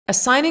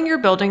Assigning your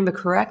building the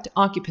correct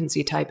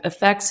occupancy type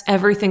affects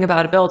everything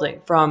about a building,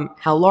 from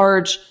how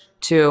large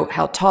to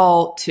how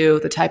tall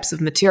to the types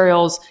of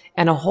materials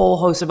and a whole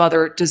host of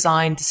other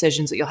design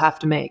decisions that you'll have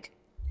to make.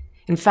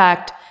 In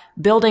fact,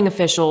 building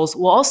officials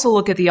will also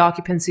look at the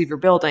occupancy of your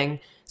building,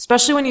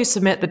 especially when you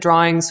submit the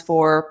drawings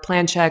for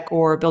plan check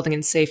or building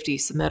and safety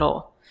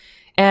submittal.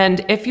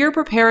 And if you're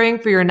preparing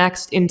for your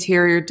next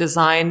interior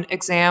design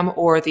exam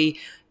or the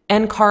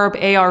NCARB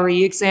ARE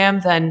exam,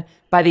 then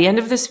by the end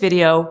of this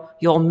video,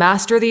 you'll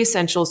master the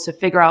essentials to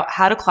figure out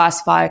how to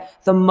classify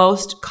the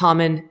most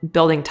common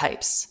building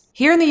types.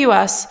 Here in the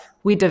US,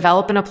 we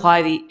develop and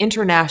apply the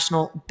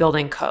International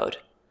Building Code.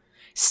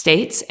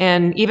 States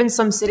and even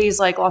some cities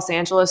like Los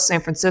Angeles,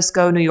 San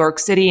Francisco, New York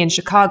City, and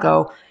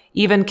Chicago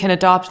even can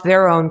adopt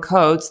their own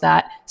codes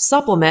that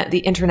supplement the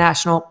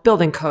International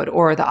Building Code,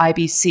 or the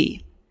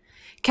IBC.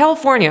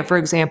 California, for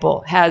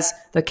example, has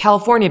the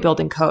California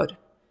Building Code.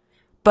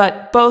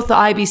 But both the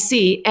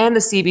IBC and the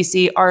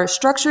CBC are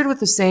structured with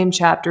the same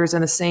chapters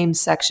and the same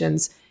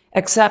sections,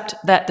 except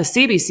that the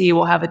CBC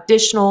will have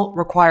additional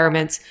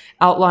requirements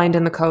outlined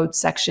in the code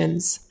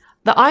sections.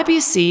 The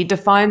IBC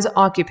defines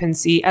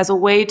occupancy as a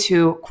way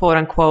to, quote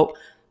unquote,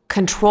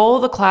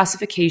 control the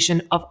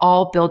classification of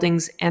all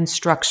buildings and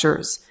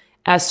structures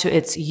as to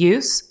its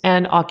use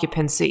and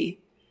occupancy.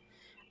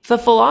 The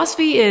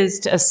philosophy is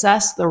to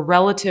assess the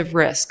relative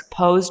risk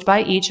posed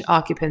by each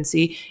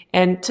occupancy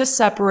and to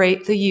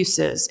separate the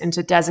uses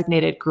into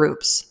designated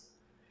groups.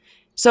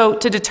 So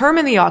to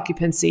determine the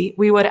occupancy,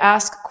 we would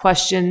ask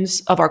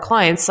questions of our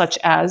clients such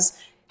as,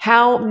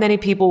 how many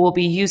people will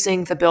be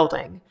using the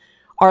building?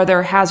 Are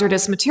there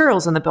hazardous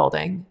materials in the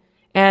building?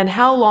 And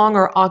how long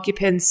are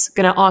occupants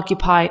going to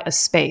occupy a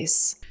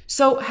space?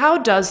 So how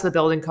does the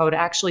building code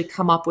actually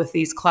come up with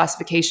these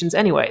classifications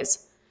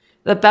anyways?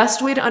 The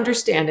best way to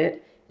understand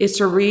it is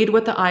to read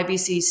what the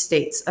IBC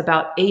states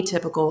about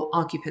atypical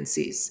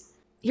occupancies.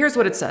 Here's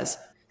what it says.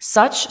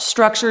 Such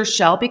structures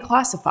shall be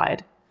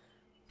classified,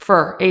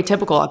 for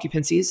atypical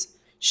occupancies,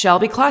 shall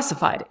be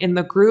classified in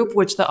the group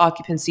which the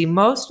occupancy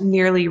most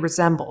nearly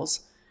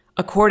resembles,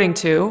 according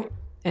to,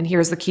 and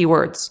here's the key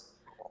words,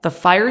 the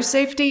fire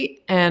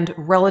safety and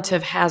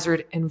relative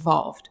hazard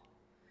involved.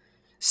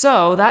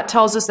 So that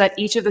tells us that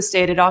each of the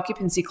stated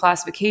occupancy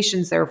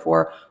classifications,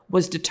 therefore,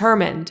 was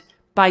determined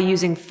by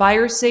using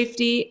fire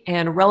safety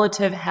and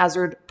relative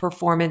hazard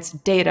performance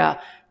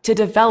data to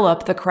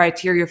develop the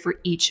criteria for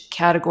each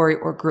category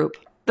or group.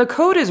 The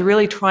code is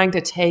really trying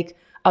to take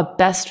a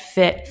best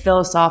fit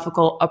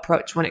philosophical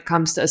approach when it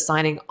comes to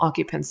assigning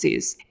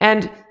occupancies.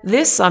 And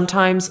this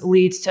sometimes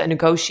leads to a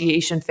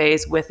negotiation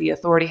phase with the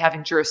authority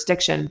having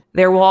jurisdiction.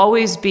 There will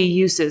always be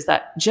uses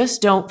that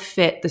just don't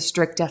fit the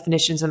strict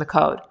definitions in the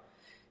code.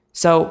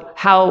 So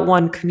how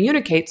one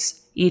communicates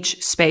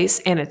each space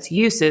and its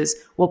uses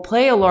will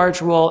play a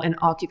large role in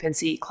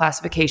occupancy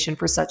classification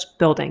for such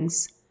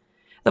buildings.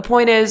 The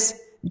point is,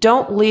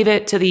 don't leave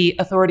it to the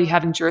authority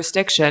having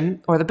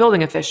jurisdiction or the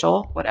building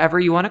official, whatever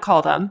you want to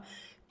call them,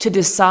 to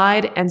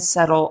decide and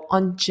settle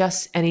on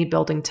just any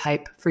building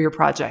type for your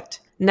project.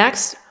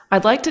 Next,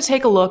 I'd like to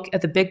take a look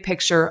at the big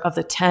picture of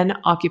the 10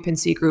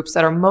 occupancy groups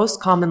that are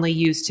most commonly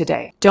used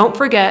today. Don't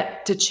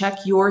forget to check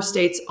your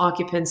state's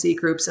occupancy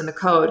groups in the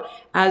code,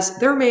 as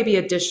there may be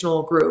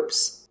additional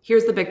groups.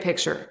 Here's the big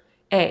picture.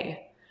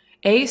 A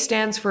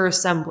stands for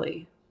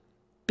assembly.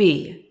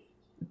 B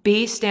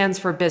stands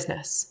for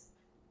business.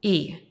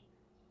 E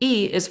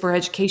is for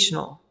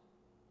educational.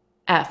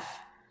 F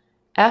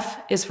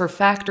is for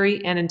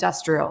factory and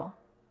industrial.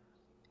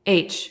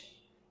 H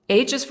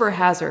is for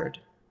hazard.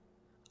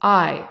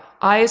 I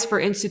is for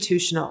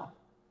institutional.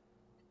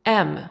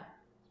 M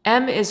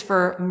is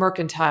for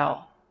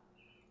mercantile.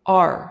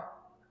 R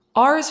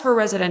is for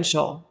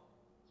residential.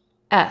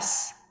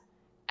 S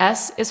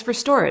is for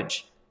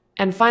storage.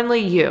 And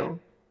finally,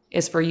 U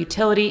is for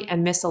utility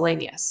and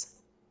miscellaneous.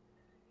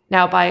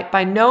 Now,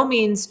 by no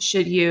means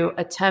should you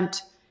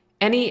attempt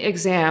any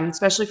exam,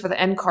 especially for the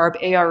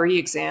NCARB ARE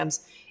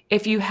exams,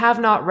 if you have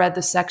not read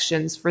the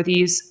sections for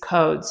these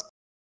codes.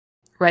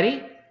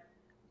 Ready?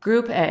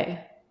 Group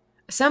A.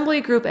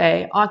 Assembly Group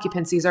A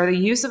occupancies are the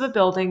use of a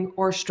building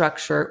or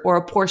structure or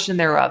a portion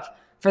thereof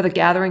for the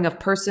gathering of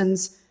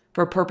persons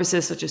for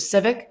purposes such as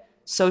civic,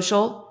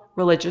 social,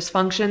 religious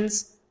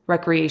functions,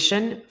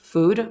 recreation,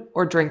 food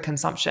or drink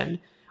consumption,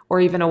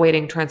 or even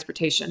awaiting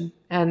transportation.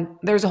 And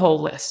there's a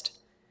whole list.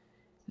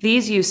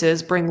 These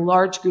uses bring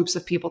large groups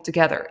of people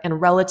together in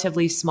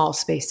relatively small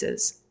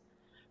spaces.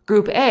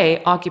 Group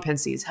A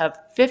occupancies have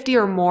 50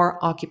 or more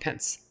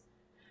occupants.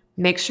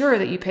 Make sure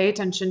that you pay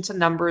attention to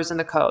numbers in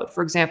the code.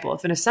 For example,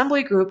 if an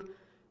assembly group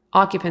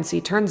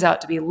occupancy turns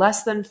out to be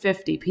less than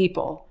 50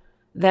 people,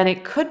 then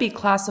it could be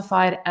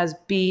classified as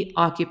B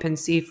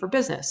occupancy for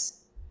business.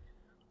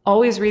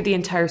 Always read the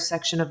entire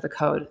section of the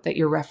code that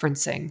you're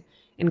referencing,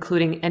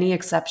 including any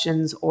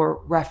exceptions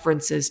or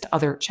references to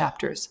other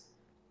chapters.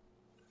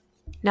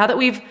 Now that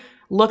we've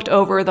looked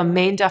over the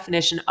main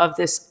definition of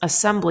this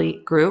assembly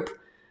group,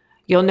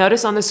 you'll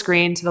notice on the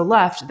screen to the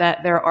left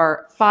that there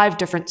are 5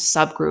 different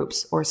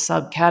subgroups or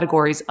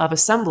subcategories of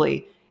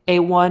assembly,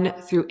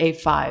 A1 through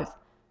A5.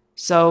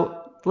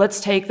 So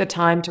let's take the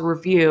time to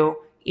review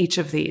each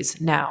of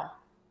these now.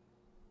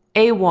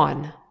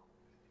 A1.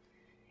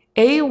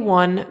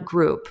 A1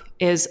 group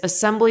is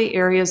assembly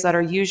areas that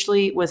are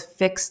usually with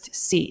fixed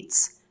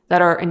seats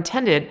that are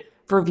intended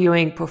for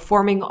viewing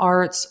performing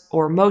arts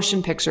or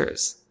motion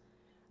pictures.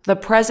 The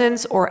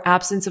presence or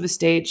absence of a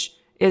stage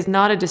is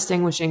not a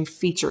distinguishing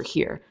feature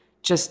here.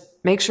 Just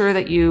make sure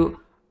that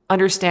you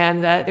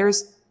understand that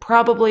there's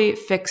probably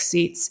fixed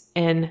seats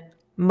in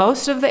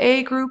most of the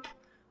A group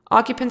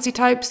occupancy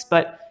types,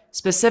 but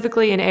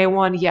specifically in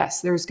A1,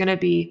 yes, there's going to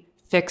be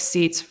fixed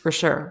seats for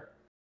sure.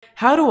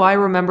 How do I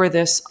remember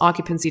this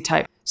occupancy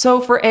type?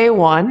 So for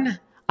A1,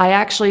 I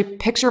actually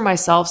picture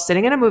myself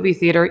sitting in a movie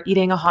theater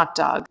eating a hot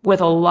dog with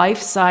a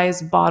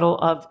life-size bottle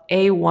of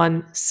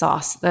A1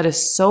 sauce that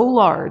is so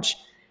large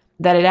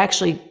that it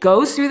actually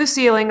goes through the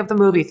ceiling of the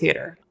movie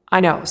theater. I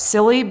know,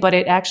 silly, but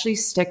it actually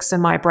sticks in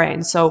my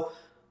brain. So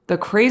the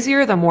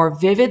crazier, the more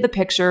vivid the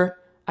picture,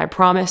 I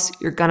promise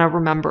you're gonna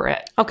remember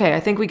it. Okay, I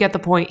think we get the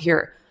point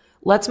here.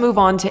 Let's move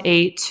on to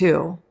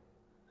A2.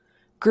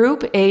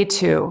 Group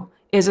A2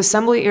 is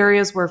assembly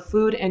areas where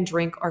food and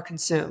drink are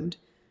consumed.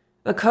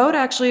 The code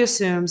actually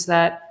assumes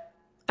that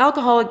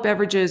alcoholic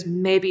beverages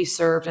may be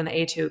served in the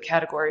A2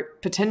 category,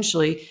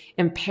 potentially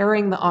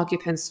impairing the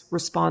occupant's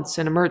response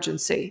to an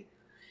emergency.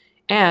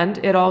 And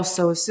it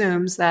also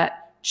assumes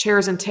that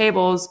chairs and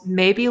tables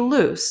may be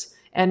loose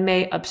and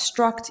may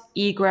obstruct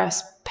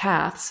egress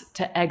paths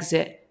to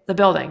exit the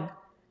building.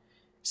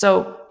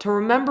 So to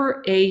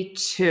remember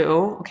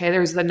A2, okay,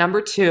 there's the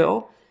number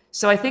 2.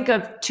 So I think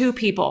of two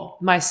people,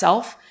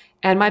 myself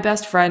and my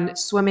best friend,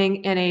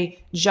 swimming in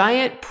a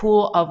giant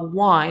pool of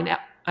wine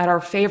at our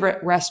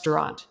favorite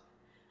restaurant.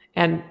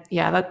 And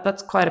yeah,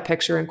 that's quite a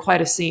picture and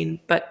quite a scene,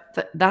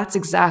 but that's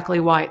exactly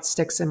why it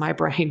sticks in my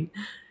brain.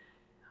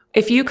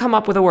 If you come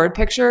up with a word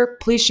picture,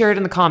 please share it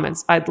in the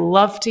comments. I'd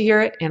love to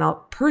hear it, and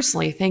I'll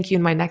personally thank you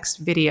in my next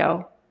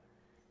video.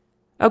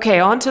 Okay,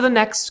 on to the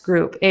next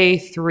group,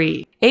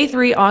 A3.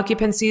 A3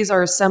 occupancies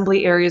are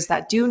assembly areas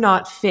that do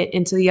not fit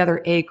into the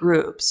other A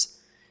groups.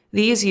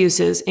 These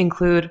uses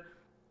include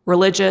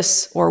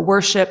religious or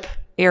worship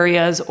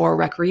areas or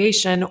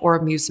recreation or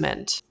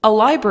amusement. A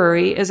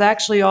library is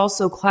actually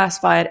also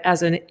classified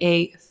as an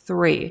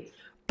A3,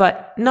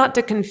 but not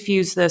to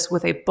confuse this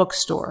with a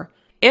bookstore.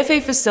 If a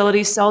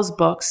facility sells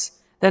books,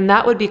 then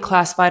that would be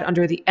classified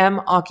under the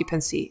M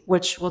occupancy,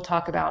 which we'll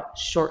talk about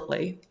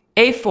shortly.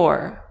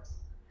 A4.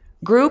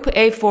 Group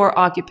A4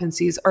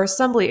 occupancies are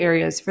assembly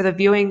areas for the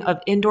viewing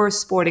of indoor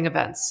sporting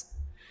events.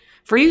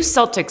 For you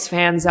Celtics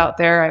fans out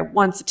there, I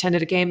once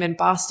attended a game in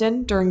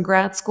Boston during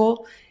grad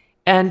school,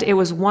 and it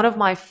was one of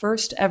my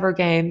first ever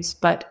games,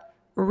 but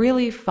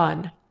really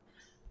fun.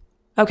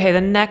 Okay,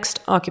 the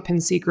next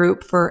occupancy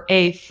group for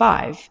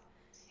A5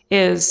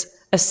 is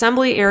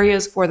assembly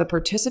areas for the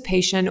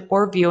participation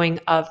or viewing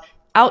of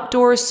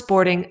outdoor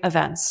sporting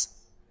events.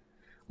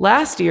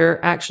 Last year,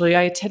 actually,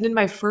 I attended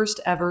my first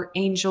ever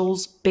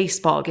Angels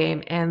baseball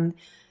game, and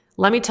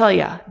let me tell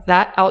you,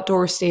 that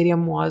outdoor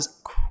stadium was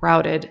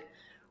crowded.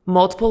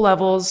 Multiple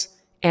levels,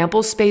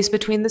 ample space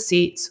between the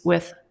seats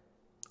with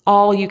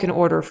all you can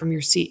order from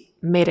your seat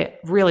made it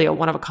really a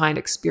one-of-a-kind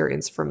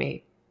experience for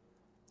me.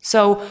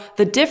 So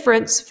the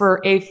difference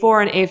for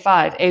A4 and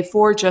A5,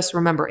 A4, just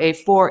remember,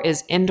 A4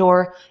 is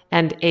indoor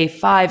and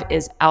A5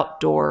 is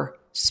outdoor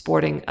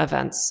sporting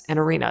events and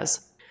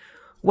arenas.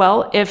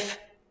 Well, if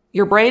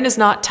your brain is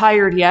not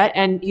tired yet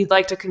and you'd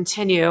like to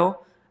continue,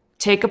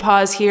 take a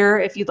pause here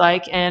if you'd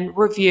like and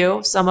review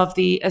some of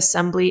the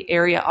assembly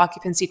area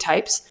occupancy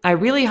types. I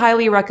really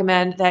highly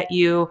recommend that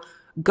you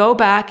go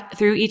back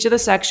through each of the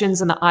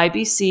sections in the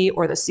IBC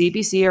or the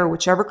CBC or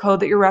whichever code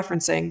that you're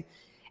referencing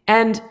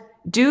and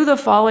do the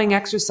following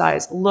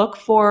exercise. Look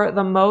for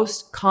the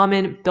most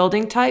common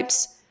building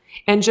types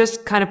and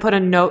just kind of put a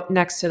note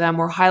next to them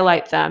or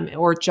highlight them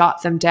or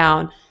jot them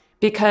down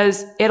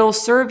because it'll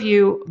serve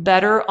you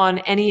better on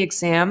any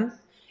exam.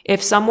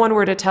 If someone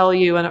were to tell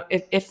you, and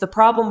if the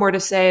problem were to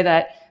say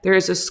that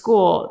there's a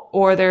school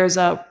or there's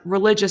a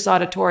religious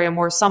auditorium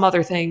or some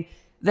other thing,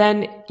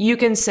 then you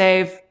can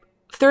save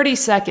 30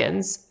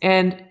 seconds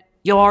and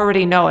you'll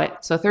already know it.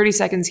 So 30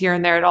 seconds here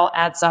and there, it all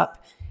adds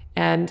up.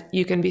 And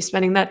you can be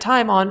spending that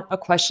time on a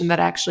question that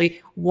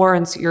actually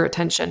warrants your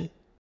attention.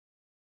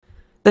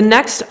 The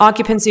next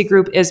occupancy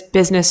group is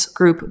business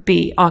group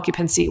B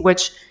occupancy,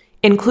 which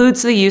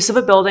includes the use of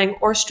a building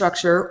or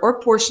structure or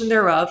portion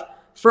thereof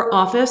for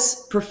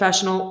office,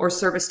 professional, or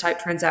service type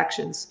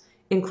transactions,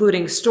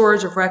 including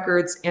storage of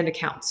records and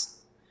accounts.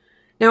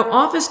 Now,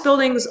 office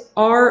buildings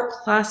are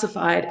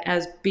classified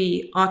as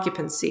B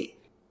occupancy.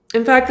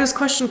 In fact, this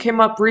question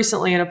came up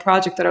recently in a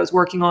project that I was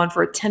working on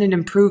for a tenant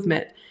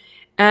improvement.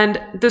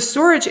 And the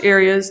storage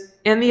areas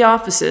in the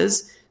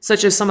offices,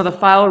 such as some of the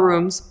file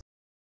rooms,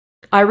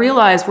 I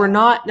realized were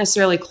not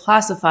necessarily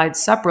classified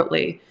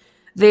separately.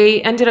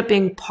 They ended up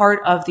being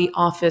part of the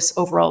office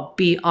overall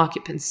B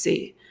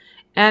occupancy.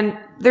 And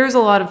there's a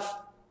lot of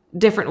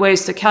different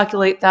ways to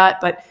calculate that,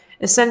 but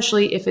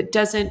essentially if it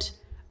doesn't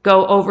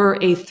go over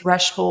a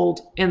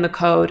threshold in the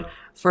code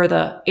for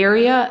the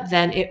area,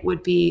 then it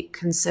would be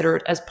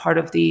considered as part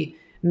of the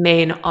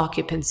main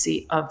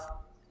occupancy of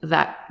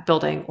that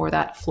building or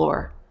that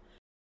floor.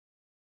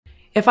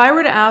 If I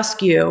were to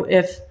ask you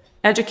if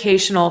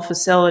educational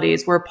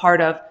facilities were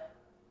part of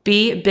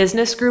B,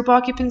 business group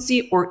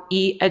occupancy, or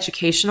E,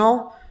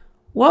 educational,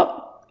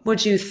 what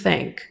would you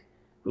think?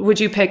 Would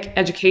you pick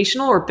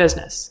educational or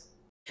business?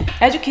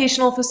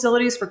 Educational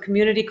facilities for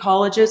community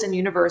colleges and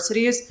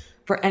universities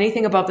for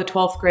anything above the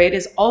 12th grade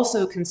is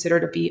also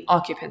considered a B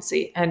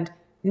occupancy and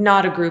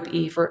not a group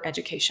E for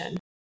education.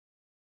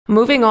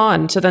 Moving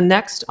on to the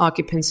next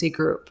occupancy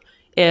group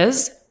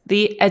is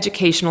the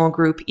educational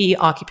group E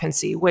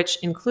occupancy, which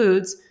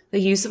includes the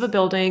use of a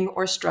building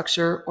or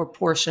structure or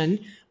portion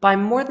by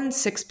more than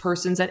 6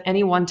 persons at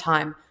any one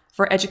time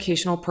for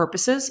educational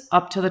purposes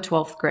up to the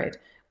 12th grade,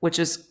 which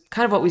is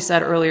kind of what we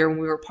said earlier when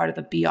we were part of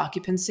the B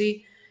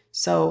occupancy.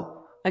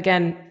 So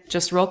again,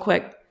 just real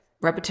quick,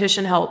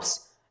 repetition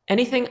helps.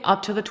 Anything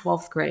up to the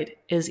 12th grade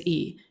is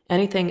E.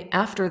 Anything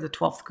after the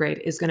 12th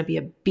grade is going to be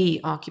a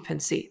B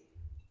occupancy.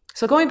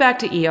 So going back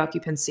to E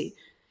occupancy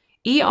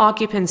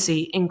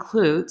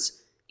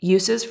includes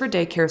uses for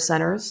daycare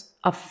centers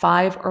of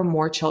 5 or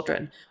more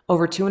children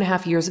over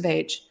 2.5 years of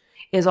age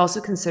is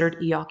also considered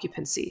E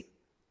occupancy.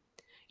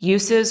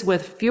 Uses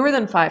with fewer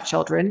than 5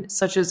 children,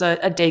 such as a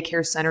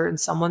daycare center in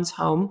someone's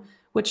home,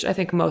 which I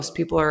think most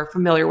people are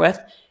familiar with,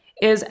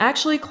 is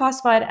actually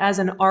classified as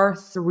an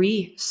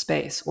R3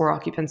 space or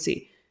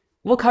occupancy.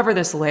 We'll cover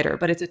this later,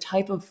 but it's a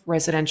type of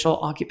residential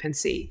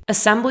occupancy.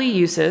 Assembly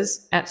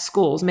uses at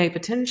schools may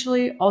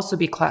potentially also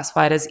be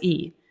classified as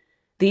E.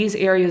 These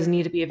areas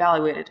need to be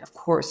evaluated, of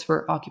course,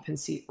 for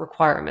occupancy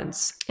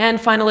requirements. And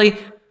finally,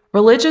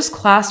 religious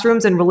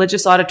classrooms and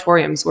religious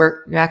auditoriums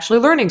where you're actually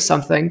learning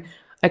something,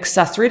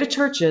 accessory to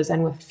churches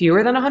and with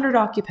fewer than 100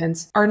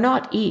 occupants, are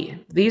not E.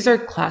 These are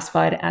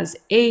classified as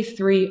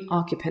A3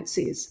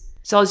 occupancies.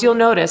 So as you'll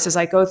notice, as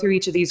I go through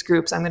each of these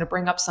groups, I'm going to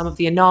bring up some of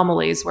the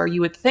anomalies where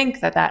you would think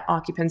that that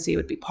occupancy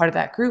would be part of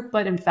that group,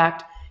 but in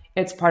fact,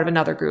 it's part of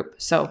another group.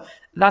 So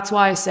that's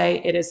why I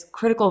say it is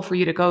critical for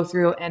you to go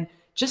through and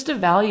just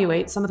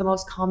evaluate some of the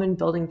most common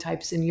building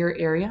types in your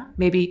area,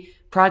 maybe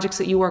projects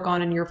that you work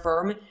on in your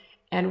firm,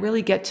 and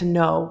really get to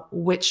know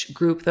which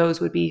group those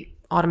would be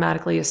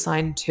automatically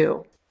assigned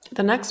to.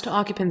 The next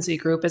occupancy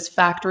group is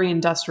factory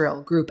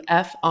industrial, group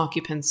F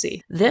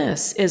occupancy.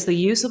 This is the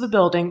use of a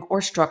building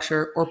or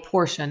structure or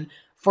portion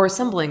for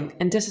assembling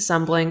and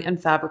disassembling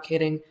and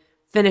fabricating,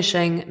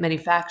 finishing,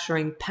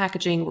 manufacturing,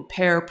 packaging,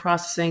 repair,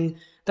 processing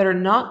that are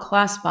not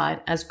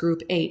classified as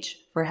group H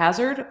for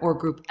hazard or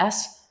group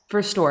S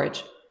for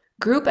storage.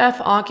 Group F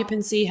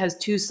occupancy has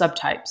 2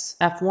 subtypes,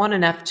 F1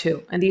 and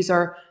F2, and these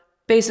are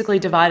basically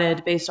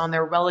divided based on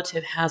their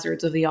relative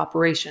hazards of the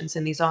operations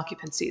in these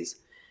occupancies.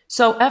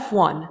 So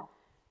F1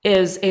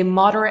 is a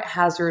moderate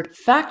hazard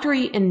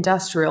factory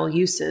industrial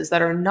uses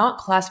that are not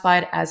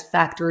classified as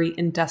factory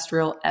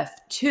industrial.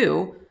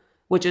 F2,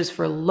 which is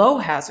for low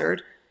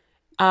hazard,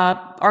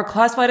 are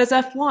classified as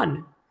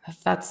F1.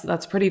 That's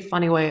a pretty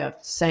funny way of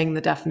saying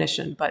the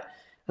definition, but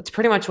that's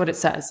pretty much what it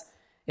says.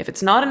 If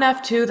it's not an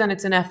F2, then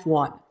it's an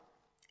F1.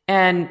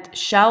 And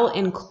shall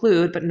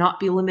include, but not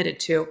be limited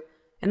to.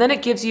 And then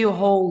it gives you a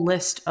whole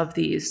list of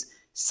these,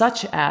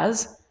 such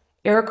as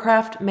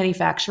aircraft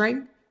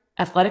manufacturing,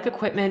 athletic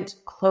equipment,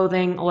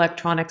 clothing,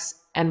 electronics,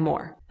 and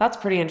more. That's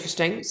pretty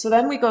interesting. So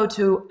then we go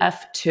to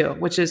F2,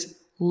 which is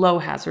low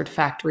hazard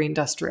factory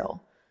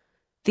industrial.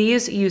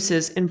 These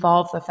uses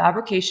involve the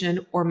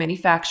fabrication or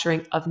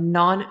manufacturing of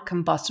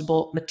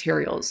non-combustible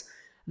materials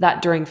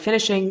that during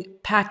finishing,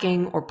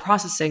 packing, or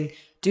processing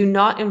do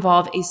not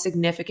involve a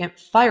significant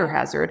fire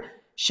hazard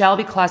shall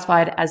be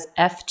classified as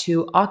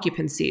F2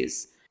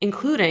 occupancies,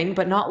 including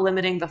but not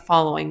limiting the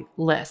following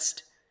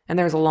list. And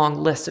there's a long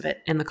list of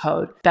it in the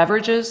code: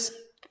 beverages,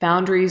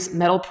 foundries,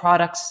 metal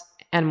products,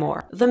 and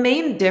more. The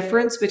main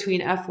difference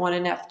between F1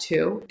 and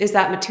F2 is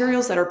that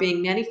materials that are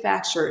being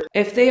manufactured,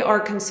 if they are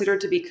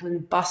considered to be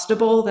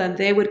combustible, then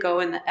they would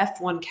go in the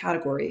F1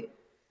 category.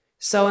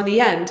 So in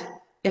the end,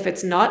 if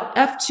it's not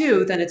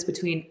F2, then it's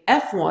between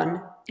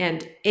F1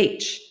 and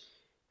H,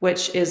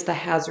 which is the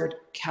hazard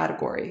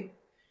category.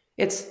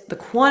 It's the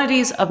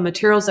quantities of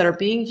materials that are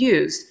being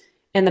used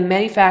in the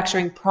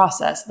manufacturing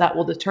process that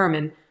will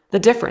determine the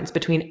difference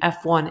between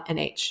F1 and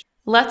H.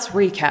 Let's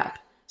recap.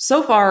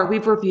 So far,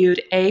 we've reviewed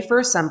A for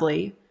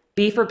assembly,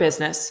 B for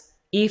business,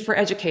 E for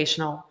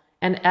educational,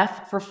 and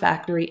F for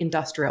factory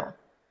industrial.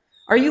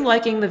 Are you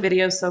liking the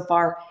video so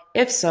far?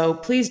 If so,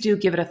 please do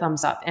give it a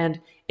thumbs up.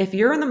 And if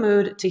you're in the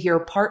mood to hear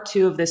part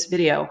 2 of this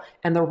video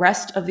and the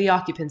rest of the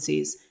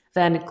occupancies,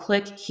 then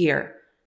click here.